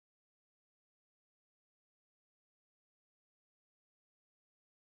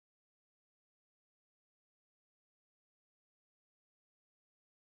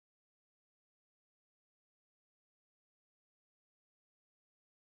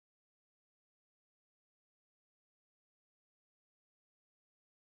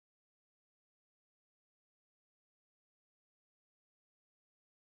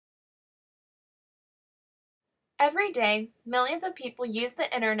Every day, millions of people use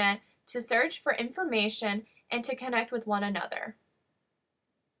the internet to search for information and to connect with one another.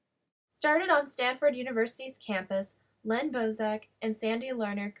 Started on Stanford University's campus, Len and Sandy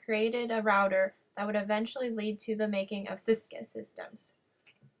Lerner created a router that would eventually lead to the making of Cisco systems.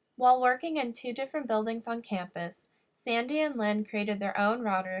 While working in two different buildings on campus, Sandy and Len created their own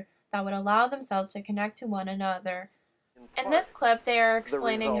router that would allow themselves to connect to one another. In this clip, they are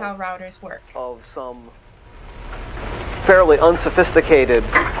explaining how routers work. Of some fairly unsophisticated.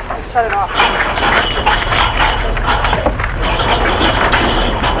 Shut it off.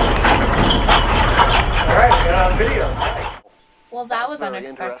 All right, get on video. Well, that was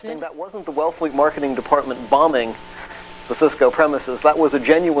unexpected. That wasn't the Wellfleet marketing department bombing the Cisco premises. That was a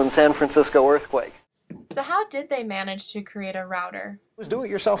genuine San Francisco earthquake. So how did they manage to create a router? It was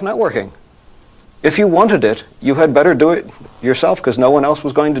do-it-yourself networking. If you wanted it, you had better do it yourself because no one else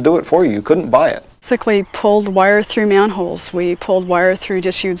was going to do it for you. You couldn't buy it. Basically pulled wire through manholes. We pulled wire through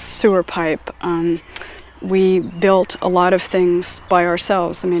disused sewer pipe. We built a lot of things by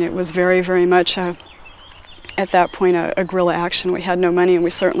ourselves. I mean, it was very, very much at that point a guerrilla action. We had no money and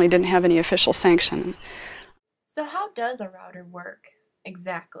we certainly didn't have any official sanction. So how does a router work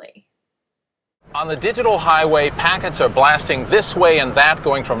exactly? On the digital highway, packets are blasting this way and that,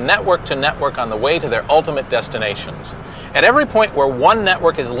 going from network to network on the way to their ultimate destinations. At every point where one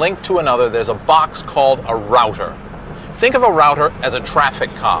network is linked to another, there's a box called a router. Think of a router as a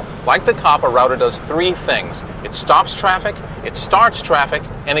traffic cop. Like the cop, a router does three things. It stops traffic, it starts traffic,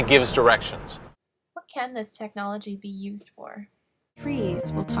 and it gives directions. What can this technology be used for?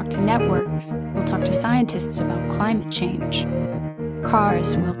 Trees will talk to networks. We'll talk to scientists about climate change.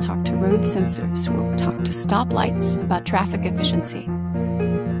 Cars will talk to road sensors. We'll talk to stoplights about traffic efficiency.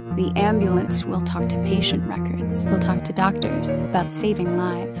 The ambulance will talk to patient records. We'll talk to doctors about saving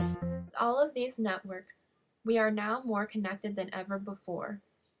lives. With all of these networks, we are now more connected than ever before.